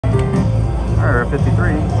Or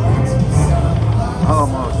 53.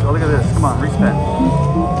 Almost. Oh, look at this. Come on, respin.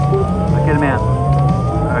 Look at him, man.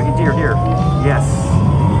 Deer. Yes.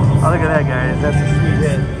 Oh, look at that, guys. That's a sweet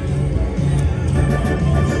hit.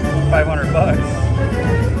 500 bucks.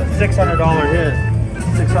 $600 hit.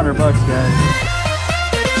 600 bucks, guys.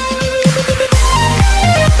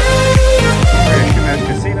 We're at Chumash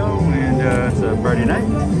Casino, and it's a Friday night.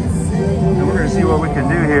 And we're going to see what we can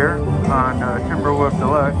do here on Timberwolf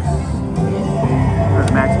Deluxe.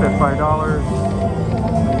 There's max bet $5.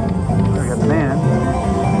 There we got the man.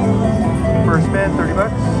 First spin, 30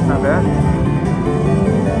 bucks. Not bad.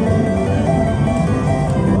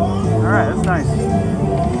 Alright, that's nice.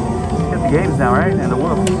 Get the games now, right? And the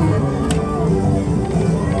Wolves.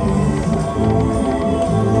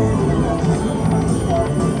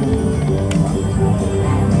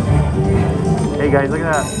 Hey guys, look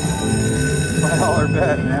at that. $5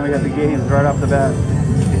 bet, man. We got the games right off the bat.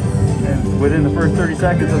 And within the first 30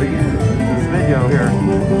 seconds of the game, this video here.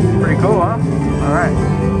 Pretty cool, huh? Alright.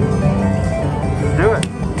 Let's do it.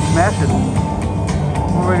 Smash it.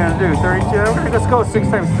 What are we going to do? 32? We're going to just go 6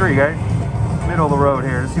 times 3, guys. Middle of the road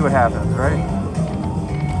here. Let's see what happens, right?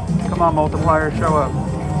 Come on, multipliers, show up.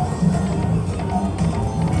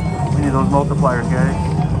 We need those multipliers, guys.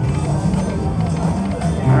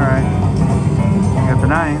 Alright. We got the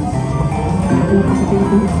 9s.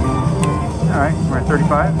 Alright, we're at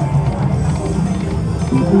 35.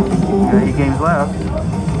 Got 8 games left.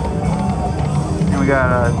 And we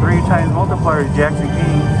got 3 times multipliers, Jacks and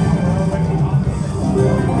Kings.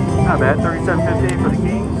 Not bad, 37.50 for the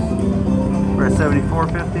Kings. We're at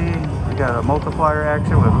 74.50. We got a multiplier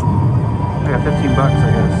action with, we got 15 bucks,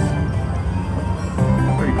 I guess.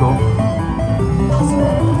 Pretty cool.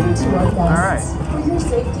 Alright. For your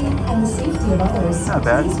safety and the safety of others, not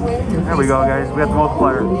bad. There we go, guys. We got the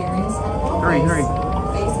multiplier. 3. 9.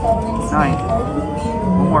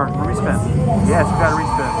 One more. Respin. Yes, we got a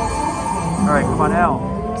respin. Alright, come on, Al.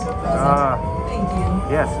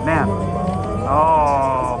 Yes, man.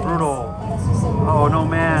 Oh, brutal. Oh, no,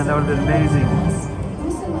 man. That would have been amazing.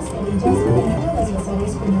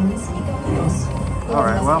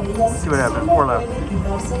 Alright, well, let's see what happens. 4 left.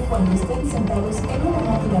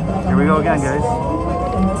 Here we go again, guys.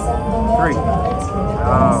 3.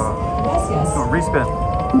 Oh. Come on, respin.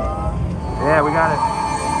 Yeah, we got it.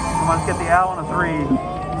 Come on, let's get the owl on a 3.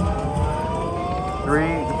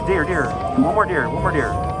 3. Deer. One more deer.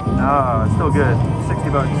 Oh, it's still good. 60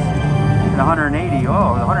 bucks. And 180.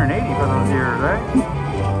 Oh, 180 for those deer, right?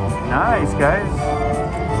 Nice, guys.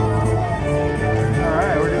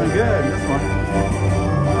 Alright, we're doing good in this one.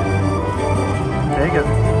 Take it.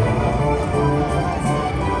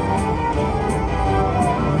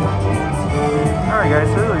 Alright, guys,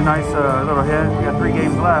 so really nice little hit. We got 3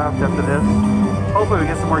 games left after this. Hopefully we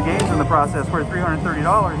get some more games in the process. We're at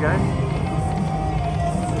 $330, guys.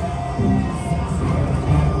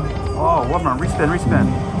 Oh, one more. Respin.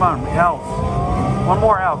 Come on, Owls. One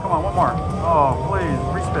more, Al. Come on, one more. Oh, please,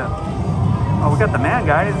 respin. Oh, we got the man,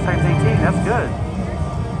 guys. Times 18. That's good.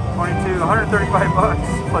 135 bucks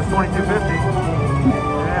plus 22.50.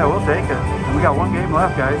 Yeah, we'll take it. And we got 1 game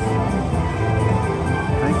left, guys.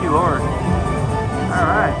 Thank you, Lord. All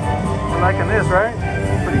right. We're liking this, right?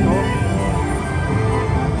 Pretty cool.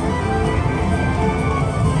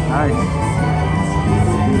 Nice.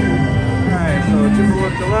 Alright, so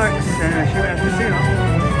Timberwolf Deluxe and Chumash Casino.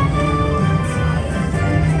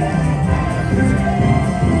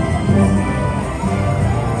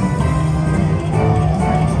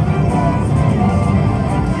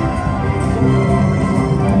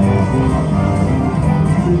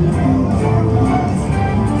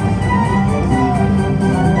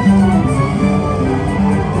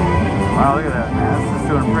 Wow, look at that, man. This is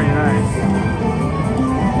doing pretty nice.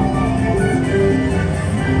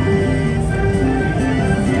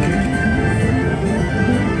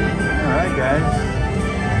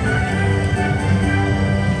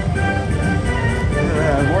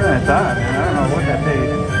 Thought, man. I don't know what that paid.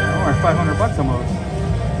 Oh, 500 bucks almost.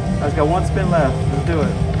 I've got 1 spin left. Let's do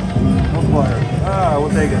it. Multiplier. Ah,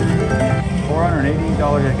 we'll take it.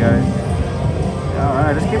 $480 hit, guys. All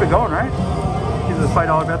right, just keep it going, right? Keep those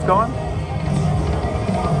 $5 bets going.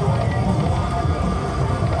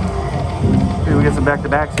 Maybe we get some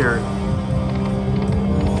back-to-backs here.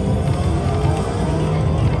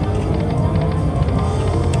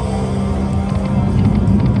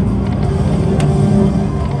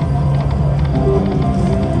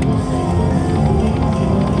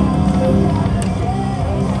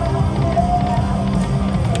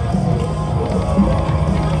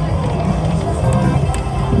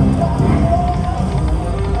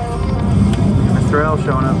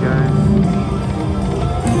 Showing up, guys.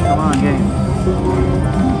 Come on, game.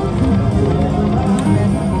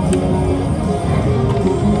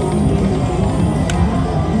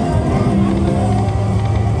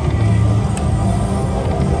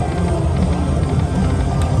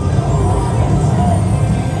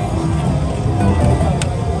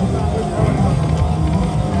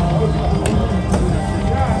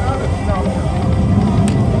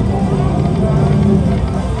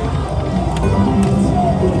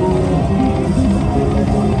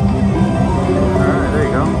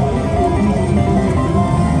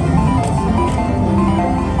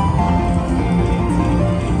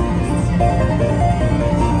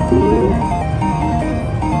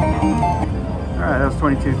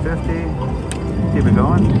 $22.50. Keep it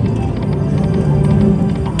going.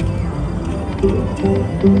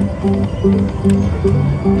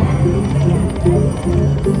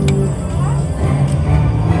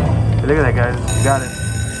 Hey, look at that, guys. You got it.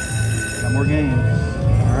 Got more games.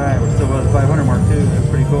 All right, we're still above the 500 mark too. That's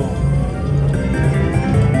pretty cool.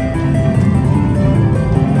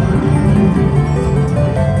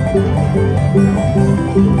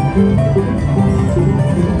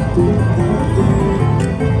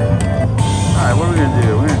 Alright, what are we going to do?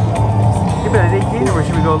 We're going to keep it at 18, or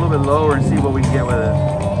should we go a little bit lower and see what we can get with it?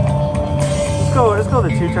 Let's go the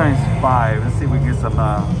 2 times 5. Let's see if we can get some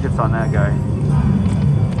hits on that guy.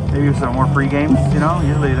 Maybe some more free games, you know?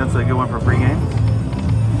 Usually that's a good one for free games.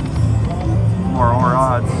 More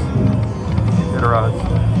odds. Better odds.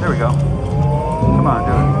 There we go. Come on,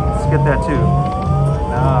 do it. Let's get that too.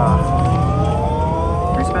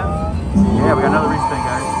 Respin? Yeah, we got another respin,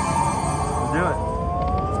 guys. Let's do it.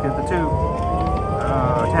 Let's get the 2.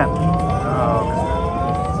 10. Oh, missed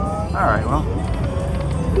it. Alright, well.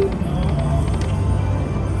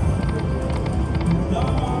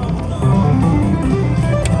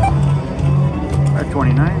 At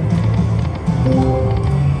 29.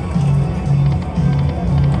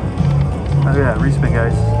 Look at that, respin,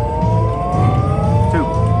 guys. 2.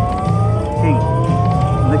 King.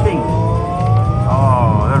 And the king.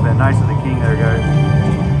 Oh, that would have been nice with the king there, guys.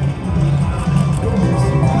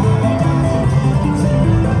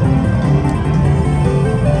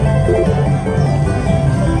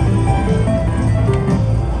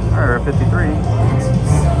 Alright, 53.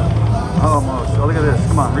 Almost. Oh, look at this.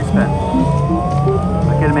 Come on, respin.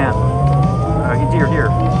 Look at him, man. Deer.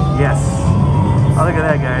 Yes. Oh, look at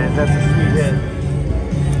that, guys. That's a sweet hit.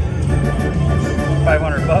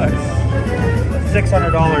 500 bucks.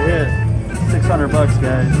 $600 hit. 600 bucks,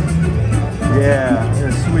 guys. Yeah,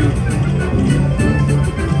 they're sweet.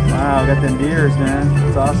 Wow, got them deers, man.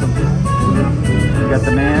 That's awesome. We got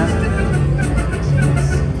the man.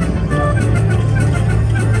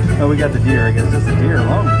 Oh, we got the deer. I guess just the deer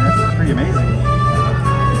alone. That's pretty amazing.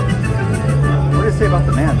 What did it say about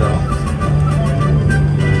the man, though?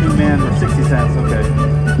 2 man for 60 cents. Okay.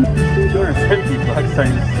 250 bucks.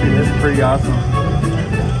 That's pretty awesome.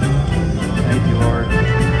 Thank you, Lord.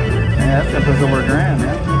 Yeah, that's gonna put us over $1,000,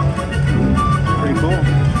 man. Pretty cool.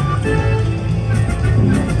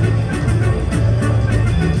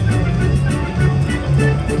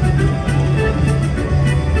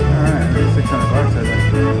 All right, 600 bucks, I think.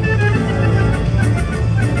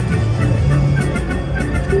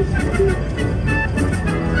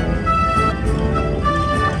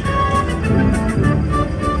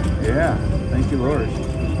 Yeah, thank you, Lord.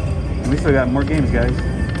 And we still got more games, guys.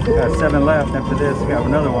 We got 7 left after this. We got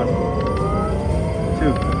another one.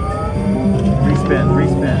 2. Respin.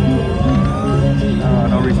 Oh,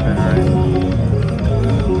 no respin, alright.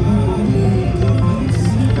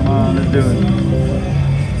 Come on, let's do it.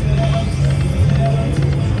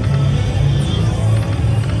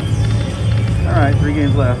 Alright, 3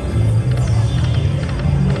 games left.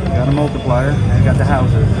 Got a multiplier, and got the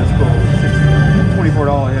houses. That's cool.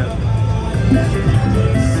 $24 hit.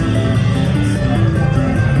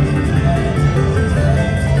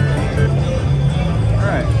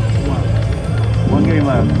 Alright, come on. 1 game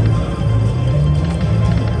left.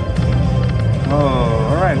 Oh,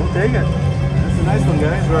 alright, we'll take it. That's a nice one,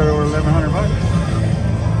 guys. We're 1,100 bucks.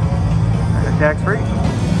 Tax free.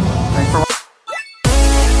 Thanks for watching.